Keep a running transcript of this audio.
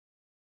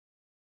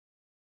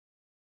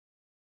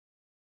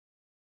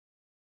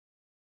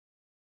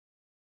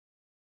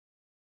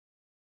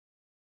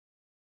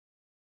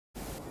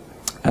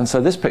And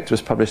so this picture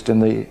was published in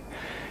the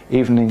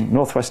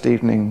Northwest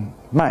Evening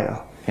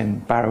Mail in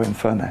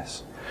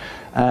Barrow-in-Furness.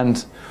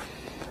 And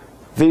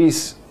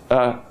these,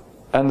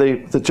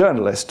 the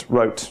journalist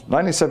wrote,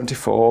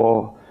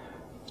 1974,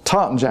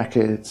 tartan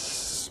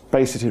jackets,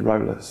 Bay City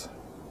rollers.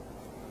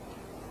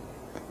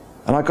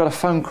 And I got a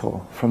phone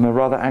call from a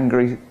rather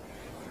angry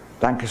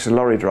Lancashire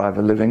lorry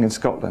driver living in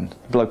Scotland,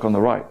 a bloke on the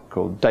right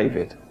called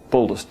David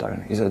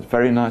Balderstone. He's a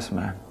very nice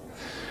man.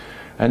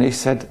 And he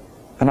said,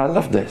 and I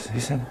loved this, he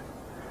said,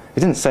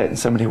 he didn't say it in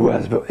so many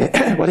words, but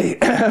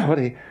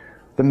the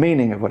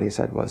meaning of what he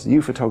said was,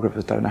 you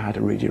photographers don't know how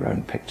to read your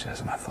own pictures.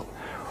 And I thought,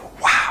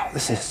 wow,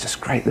 this is just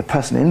great. The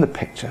person in the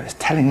picture is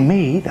telling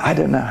me that I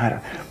don't know how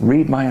to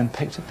read my own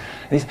picture.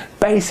 And he said,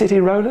 Bay City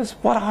rollers,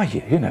 what are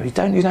you? You know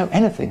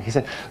anything. He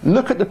said,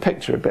 look at the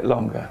picture a bit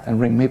longer and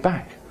ring me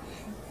back.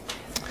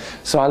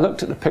 So I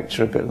looked at the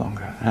picture a bit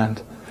longer,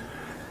 and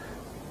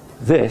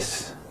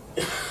this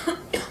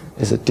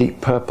is a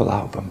Deep Purple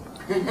album.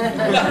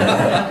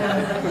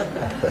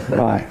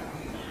 Right.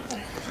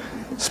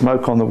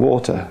 Smoke on the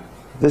Water.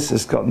 This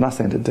has got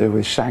nothing to do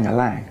with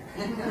Shang-a-Lang.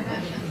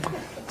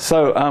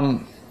 So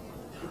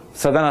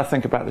then I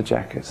think about the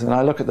jackets, and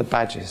I look at the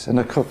badges, and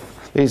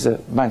these are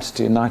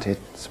Manchester United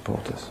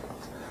supporters.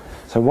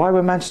 So why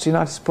were Manchester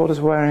United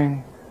supporters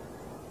wearing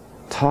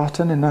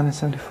tartan in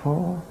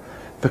 1974?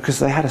 Because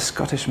they had a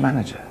Scottish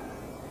manager,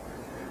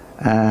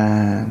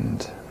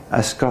 and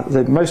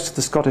most of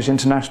the Scottish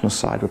international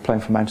side were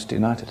playing for Manchester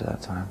United at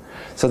that time.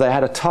 So they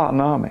had a tartan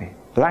army.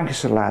 The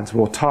Lancashire lads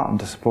wore tartan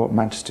to support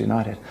Manchester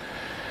United.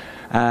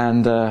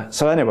 And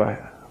so anyway,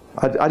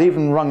 I'd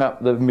even rung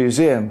up the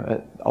museum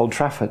at Old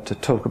Trafford to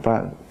talk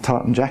about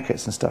tartan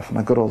jackets and stuff, and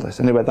I got all this.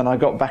 Anyway, then I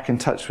got back in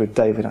touch with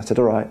David. I said,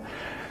 all right,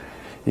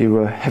 you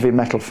were heavy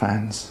metal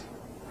fans,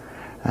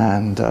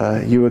 and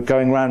you were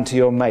going round to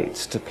your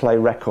mates to play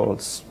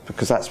records,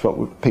 because that's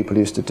what people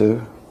used to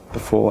do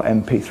before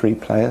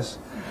MP3 players.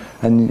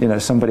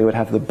 And somebody would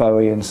have the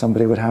Bowie and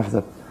somebody would have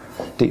the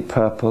Deep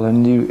Purple,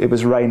 and it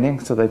was raining,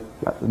 so they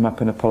wrapped them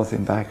up in a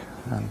polythene bag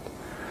and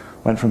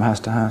went from house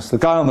to house. The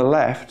guy on the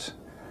left,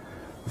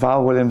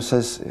 Val Williams,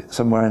 says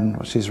somewhere in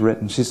what she's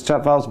written,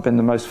 Val's been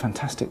the most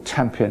fantastic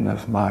champion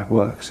of my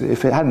works.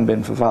 If it hadn't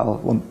been for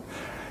Val,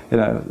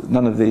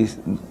 none of these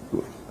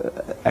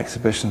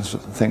exhibitions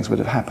and things would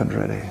have happened,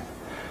 really.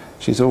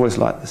 She's always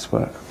liked this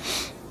work.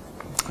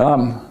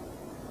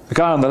 The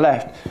guy on the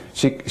left,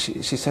 she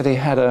said he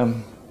had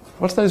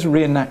what's those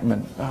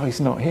reenactment? Oh,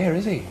 he's not here,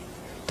 is he?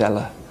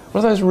 Della.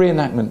 What are those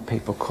reenactment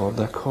people called?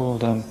 They're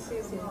called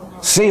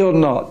sealed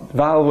knot.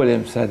 Val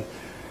Williams said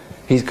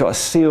he's got a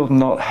sealed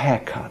knot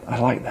haircut. I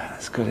like that.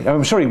 That's good.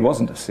 I'm sure he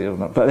wasn't a sealed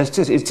knot, but it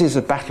is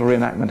a battle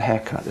reenactment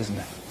haircut, isn't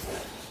it?